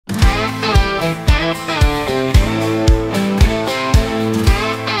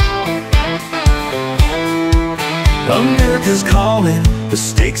America's calling. The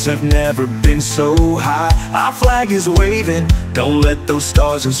stakes have never been so high. Our flag is waving, don't let those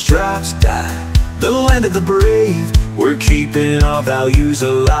stars and stripes die. The land of the brave, we're keeping our values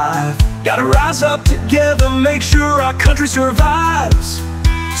alive. Gotta rise up together, make sure our country survives.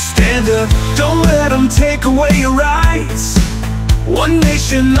 Stand up, don't let them take away your rights. One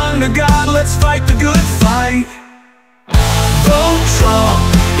nation under God, let's fight the good fight. Vote Trump,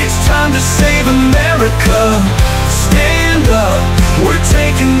 it's time to save America. Stand up, we're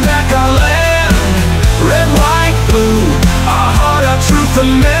taking back our land. Red, white, blue, our heart, our truth,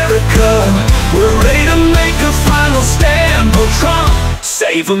 America. We're ready to make a final stand. Vote Trump,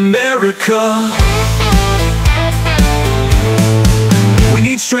 save America. We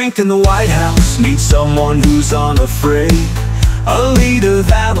need strength in the White House, need someone who's unafraid. A leader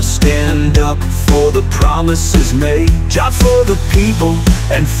that'll stand up for the promises made. Job for the people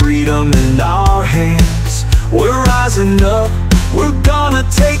and freedom in our hands. We're rising up, we're gonna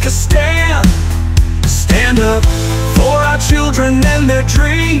take a stand. Stand up for our children and their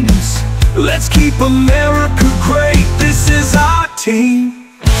dreams. Let's keep America great, this is our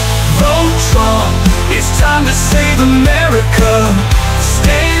team. Vote Trump, it's time to save America.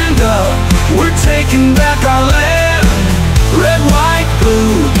 Stand up, we're taking back our land. Red, white,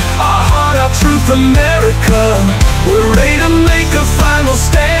 blue, our heart, our truth, America. We're ready to make a final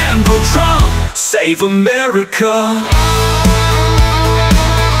stand. Vote Trump, save America.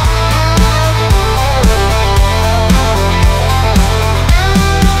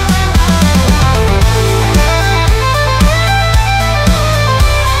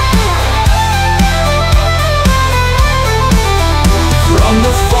 From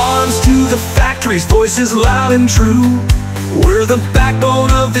the farms to the factories, voices loud and true. We're the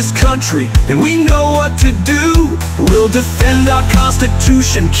backbone of this country, and we know what to do. We'll defend our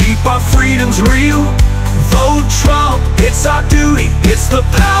Constitution, keep our freedoms real. Vote Trump, it's our duty, it's the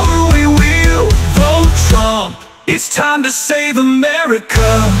power we wield. Vote Trump, it's time to save America.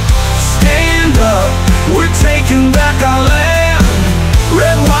 Stand up, we're taking back our land.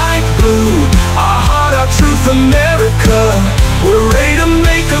 Red, white, blue, our heart, our truth, America. We're ready to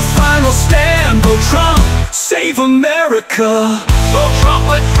make a final stand. Vote Trump, save America. Vote Trump,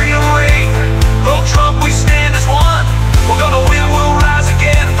 let freedom ring. Vote Trump.